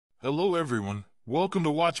Hello everyone, welcome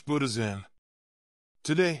to Watch Buddha Zen.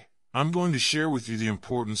 Today, I'm going to share with you the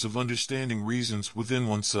importance of understanding reasons within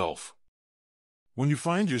oneself. When you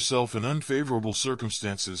find yourself in unfavorable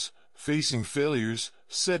circumstances, facing failures,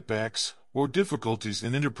 setbacks, or difficulties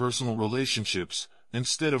in interpersonal relationships,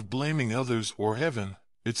 instead of blaming others or heaven,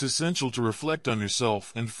 it's essential to reflect on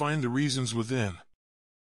yourself and find the reasons within.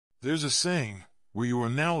 There's a saying, where you are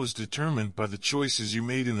now is determined by the choices you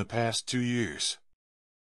made in the past 2 years.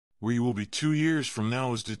 Where you will be 2 years from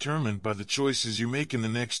now is determined by the choices you make in the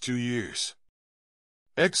next 2 years.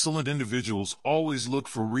 Excellent individuals always look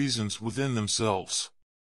for reasons within themselves.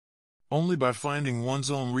 Only by finding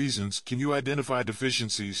one's own reasons can you identify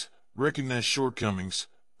deficiencies, recognize shortcomings,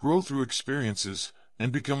 grow through experiences,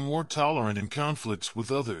 and become more tolerant in conflicts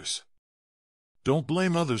with others. Don't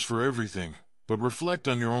blame others for everything, but reflect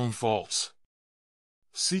on your own faults.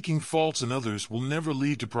 Seeking faults in others will never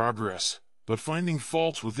lead to progress, but finding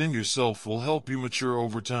faults within yourself will help you mature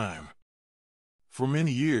over time. For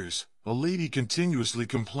many years, a lady continuously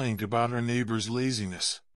complained about her neighbor's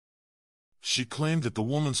laziness. She claimed that the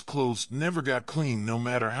woman's clothes never got clean no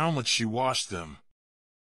matter how much she washed them.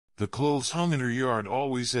 The clothes hung in her yard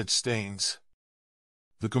always had stains.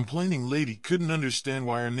 The complaining lady couldn't understand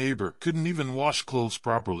why her neighbor couldn't even wash clothes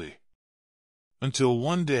properly. Until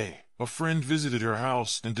one day, a friend visited her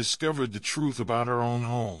house and discovered the truth about her own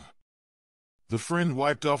home. The friend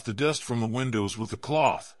wiped off the dust from the windows with a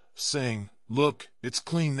cloth, saying, "Look, it's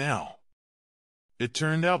clean now." It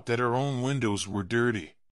turned out that her own windows were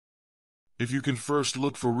dirty. If you can first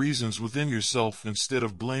look for reasons within yourself instead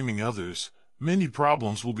of blaming others, many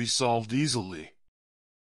problems will be solved easily.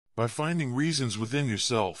 By finding reasons within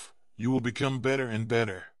yourself, you will become better and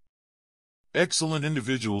better. Excellent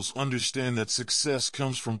individuals understand that success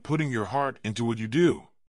comes from putting your heart into what you do.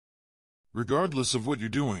 Regardless of what you're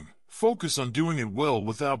doing, focus on doing it well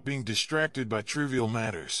without being distracted by trivial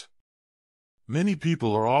matters. Many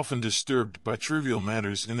people are often disturbed by trivial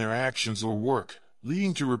matters in their actions or work,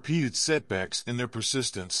 leading to repeated setbacks in their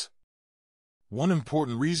persistence. One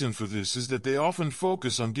important reason for this is that they often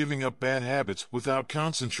focus on giving up bad habits without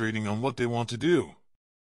concentrating on what they want to do.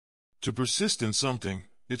 To persist in something,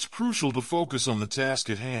 it's crucial to focus on the task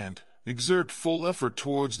at hand, exert full effort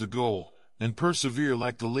towards the goal, and persevere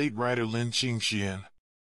like the late writer Lin Qingxian.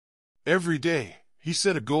 Every day, he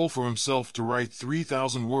set a goal for himself to write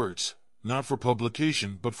 3,000 words, not for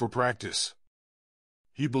publication but for practice.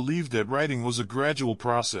 He believed that writing was a gradual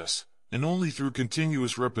process, and only through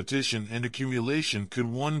continuous repetition and accumulation could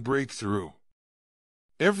one break through.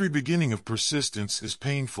 Every beginning of persistence is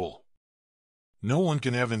painful. No one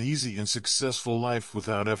can have an easy and successful life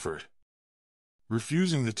without effort.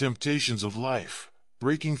 Refusing the temptations of life,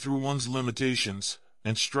 breaking through one's limitations,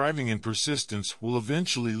 and striving in persistence will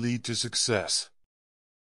eventually lead to success.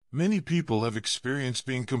 Many people have experienced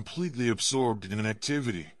being completely absorbed in an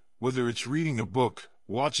activity, whether it's reading a book,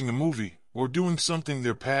 watching a movie, or doing something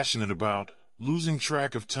they're passionate about, losing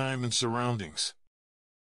track of time and surroundings.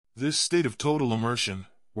 This state of total immersion,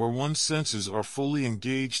 where one's senses are fully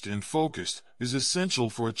engaged and focused, is essential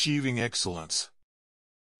for achieving excellence.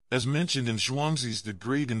 As mentioned in Zhuangzi's The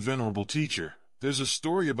Great and Venerable Teacher, there's a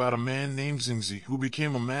story about a man named Xingzi who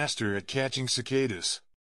became a master at catching cicadas.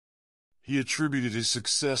 He attributed his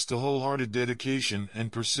success to wholehearted dedication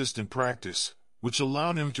and persistent practice, which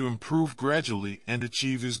allowed him to improve gradually and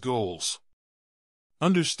achieve his goals.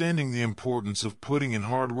 Understanding the importance of putting in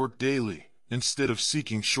hard work daily, instead of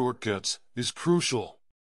seeking shortcuts, is crucial.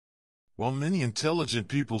 While many intelligent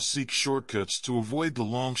people seek shortcuts to avoid the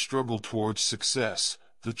long struggle towards success,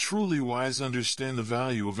 the truly wise understand the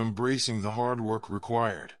value of embracing the hard work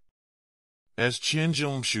required. As Qian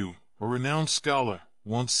Zhongshu, a renowned scholar,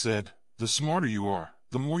 once said, "The smarter you are,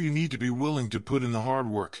 the more you need to be willing to put in the hard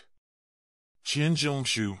work." Qian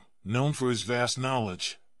Zhongshu, known for his vast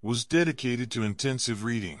knowledge, was dedicated to intensive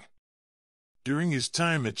reading. During his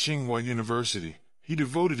time at Tsinghua University, he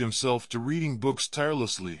devoted himself to reading books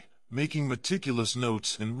tirelessly, making meticulous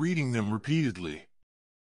notes and reading them repeatedly.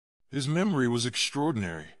 His memory was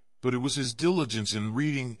extraordinary, but it was his diligence in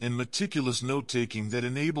reading and meticulous note-taking that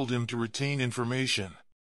enabled him to retain information.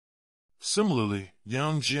 Similarly,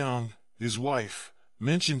 Yang Jiang, his wife,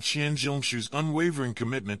 mentioned Qian Zhongshu's unwavering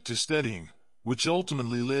commitment to studying, which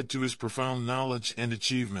ultimately led to his profound knowledge and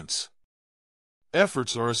achievements.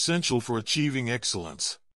 Efforts are essential for achieving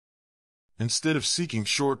excellence. Instead of seeking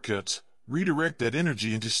shortcuts, redirect that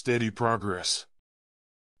energy into steady progress.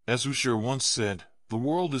 As Usher once said, "The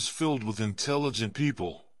world is filled with intelligent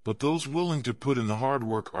people, but those willing to put in the hard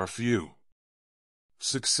work are few."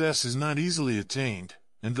 Success is not easily attained,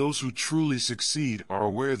 and those who truly succeed are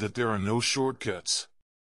aware that there are no shortcuts.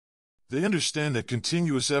 They understand that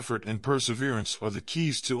continuous effort and perseverance are the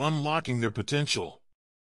keys to unlocking their potential.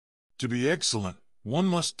 To be excellent, one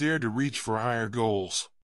must dare to reach for higher goals.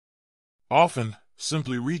 Often,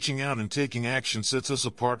 simply reaching out and taking action sets us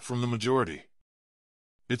apart from the majority.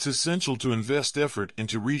 It's essential to invest effort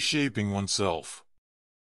into reshaping oneself.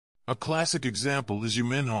 A classic example is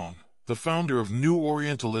Hong, the founder of New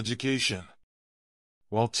Oriental Education.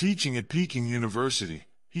 While teaching at Peking University,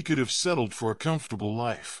 he could have settled for a comfortable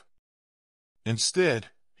life. Instead,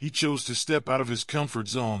 he chose to step out of his comfort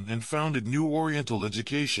zone and founded New Oriental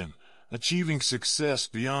Education, achieving success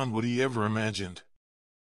beyond what he ever imagined.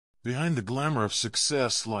 Behind the glamour of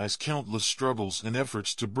success lies countless struggles and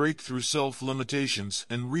efforts to break through self-limitations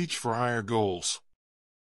and reach for higher goals.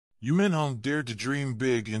 Hong dared to dream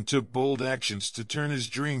big and took bold actions to turn his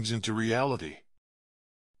dreams into reality.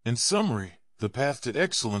 In summary, the path to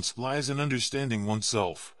excellence lies in understanding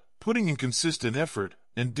oneself, putting in consistent effort,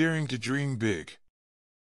 and daring to dream big.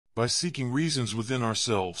 By seeking reasons within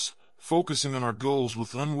ourselves, focusing on our goals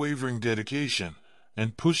with unwavering dedication,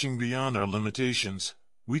 and pushing beyond our limitations,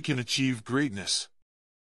 we can achieve greatness.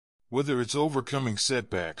 Whether it's overcoming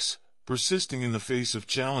setbacks, persisting in the face of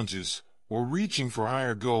challenges, or reaching for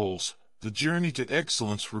higher goals, the journey to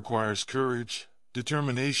excellence requires courage,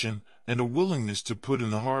 determination, and a willingness to put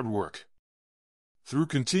in the hard work. Through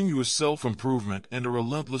continuous self-improvement and a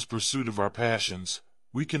relentless pursuit of our passions,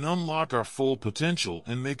 we can unlock our full potential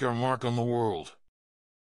and make our mark on the world.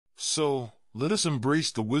 So, let us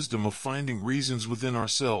embrace the wisdom of finding reasons within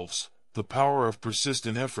ourselves, the power of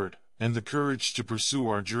persistent effort, and the courage to pursue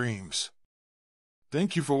our dreams.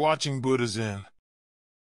 Thank you for watching Buddha Zen.